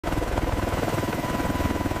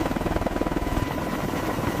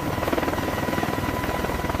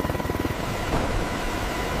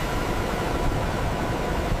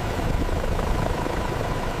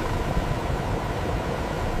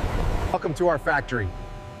welcome to our factory.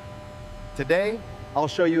 Today, I'll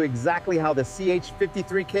show you exactly how the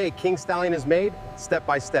CH-53K King Stallion is made, step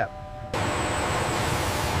by step.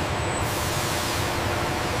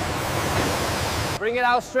 Bring it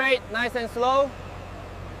out straight, nice and slow.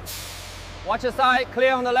 Watch your side,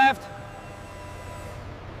 clear on the left.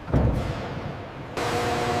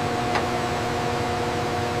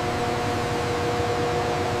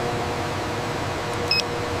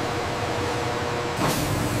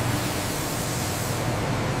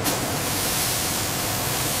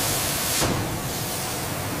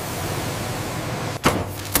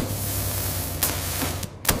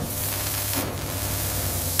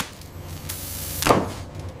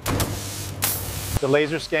 The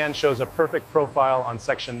laser scan shows a perfect profile on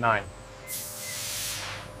section 9.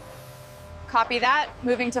 Copy that,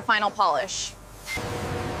 moving to final polish.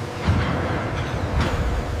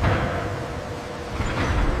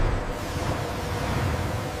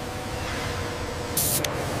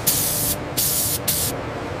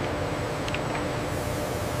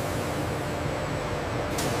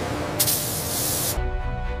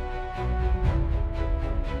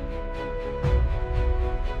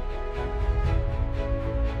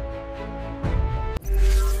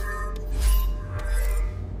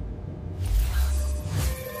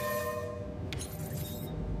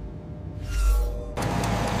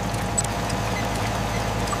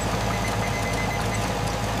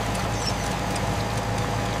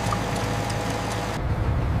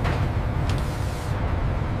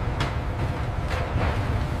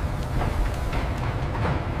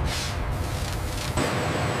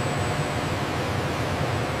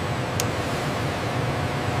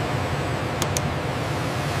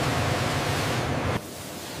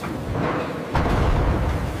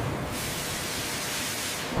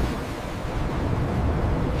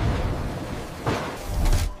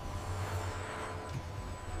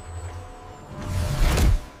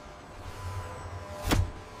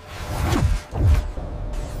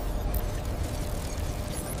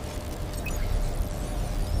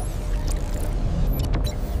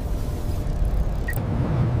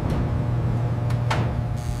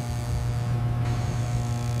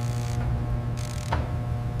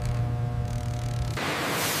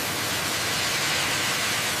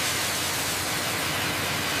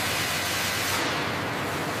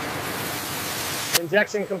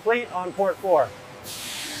 Injection complete on port 4.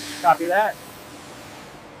 Copy that.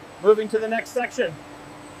 Moving to the next section.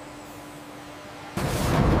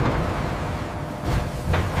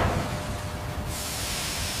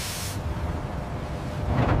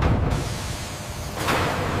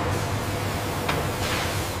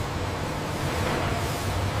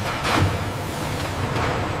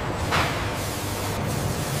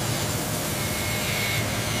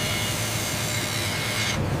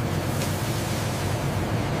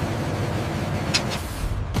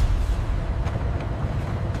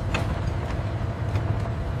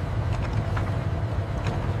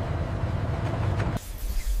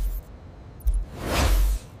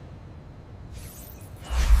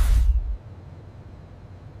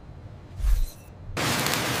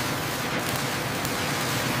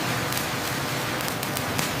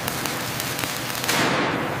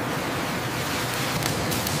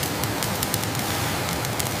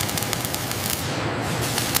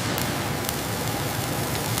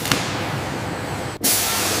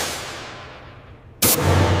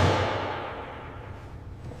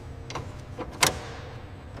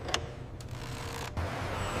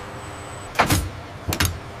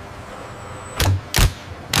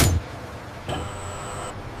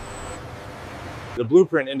 The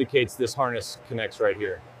blueprint indicates this harness connects right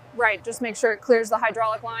here. Right, just make sure it clears the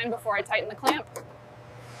hydraulic line before I tighten the clamp.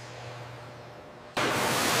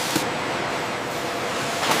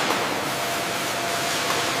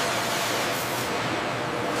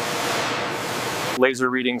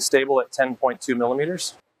 Laser reading stable at 10.2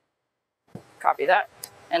 millimeters. Copy that.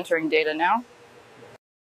 Entering data now.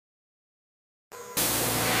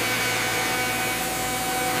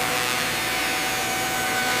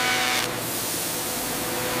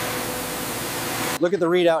 Look at the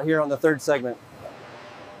readout here on the third segment.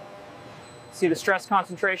 See the stress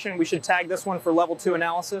concentration? We should tag this one for level 2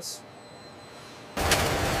 analysis.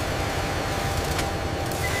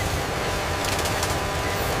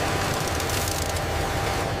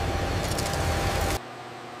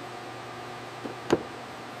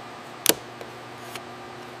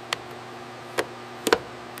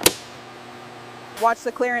 Watch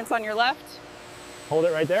the clearance on your left. Hold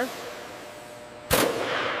it right there.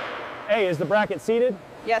 Hey, is the bracket seated?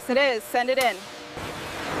 Yes, it is. Send it in.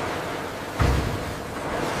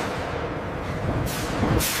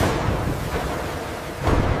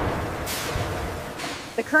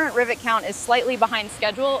 The current rivet count is slightly behind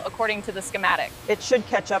schedule according to the schematic. It should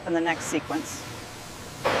catch up in the next sequence.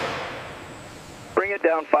 Bring it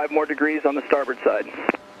down 5 more degrees on the starboard side.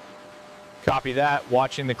 Copy that,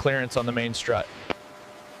 watching the clearance on the main strut.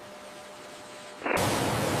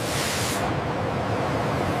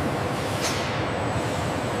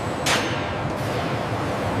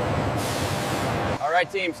 All right,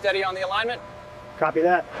 team, steady on the alignment. Copy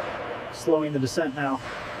that. Slowing the descent now.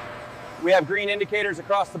 We have green indicators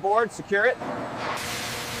across the board. Secure it.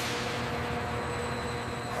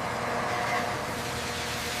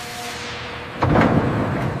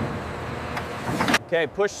 Okay,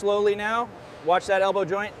 push slowly now. Watch that elbow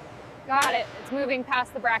joint. Got it. It's moving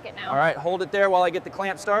past the bracket now. All right, hold it there while I get the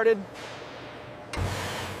clamp started.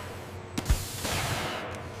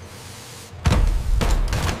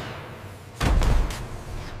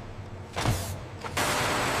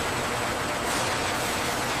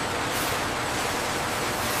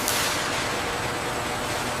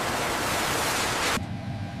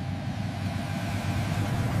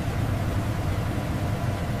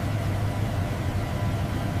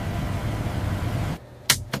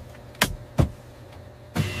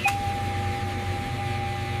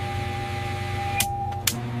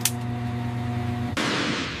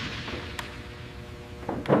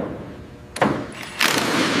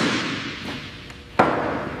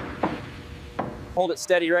 Hold it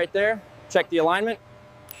steady right there. Check the alignment.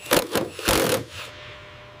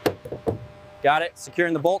 Got it.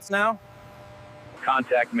 Securing the bolts now.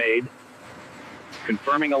 Contact made.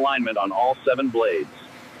 Confirming alignment on all 7 blades.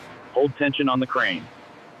 Hold tension on the crane.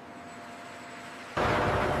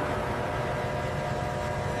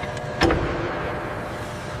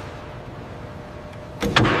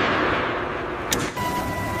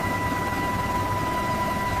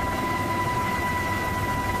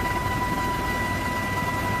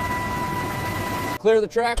 Clear the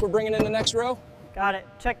track. We're bringing in the next row. Got it.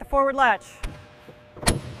 Check the forward latch.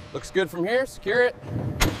 Looks good from here. Secure it.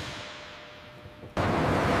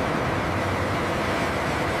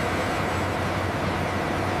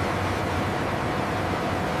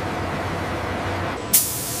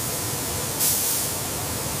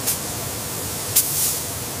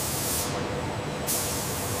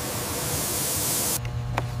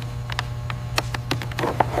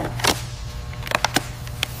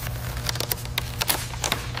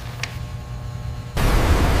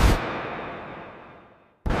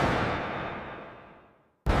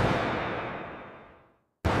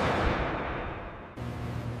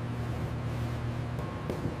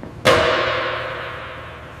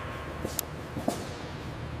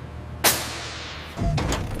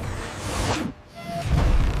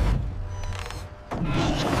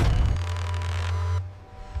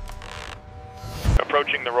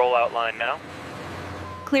 Approaching the rollout line now.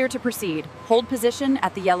 Clear to proceed. Hold position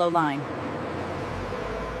at the yellow line.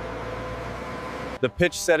 The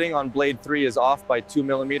pitch setting on blade 3 is off by 2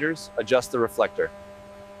 millimeters. Adjust the reflector.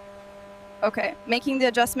 Okay, making the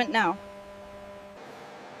adjustment now.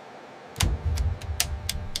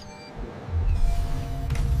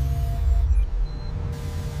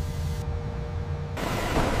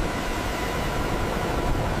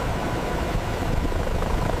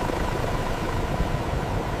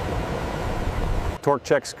 Torque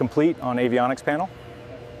checks complete on avionics panel.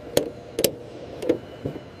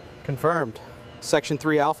 Confirmed. Section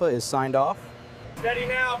 3 Alpha is signed off. Steady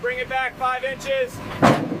now. Bring it back 5 inches.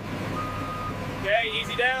 Okay,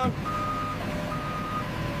 easy down.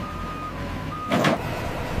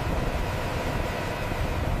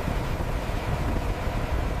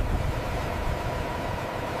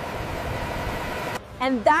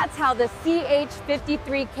 And that's how the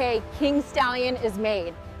CH-53K King Stallion is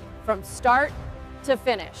made, from start to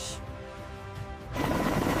finish.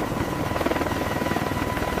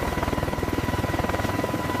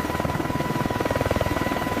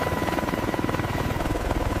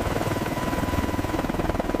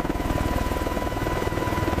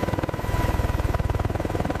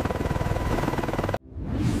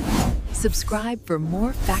 Subscribe for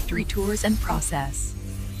more factory tours and process.